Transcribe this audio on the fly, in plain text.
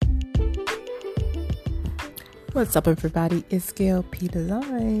What's up, everybody? It's Gail P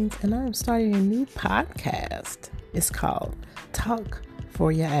Designs, and I'm starting a new podcast. It's called Talk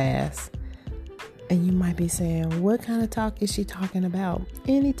for Your Ass. And you might be saying, what kind of talk is she talking about?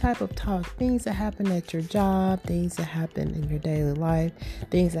 Any type of talk, things that happen at your job, things that happen in your daily life,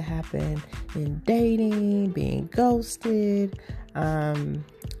 things that happen in dating, being ghosted,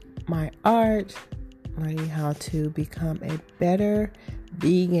 my art, learning how to become a better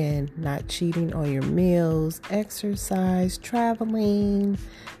vegan, not cheating on your meals, exercise, traveling,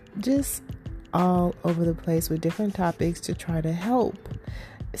 just all over the place with different topics to try to help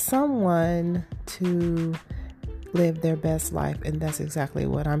someone to live their best life. And that's exactly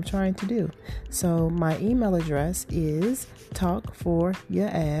what I'm trying to do. So my email address is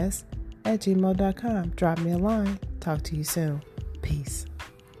talkforyouass@gmail.com. Drop me a line. Talk to you soon. Peace.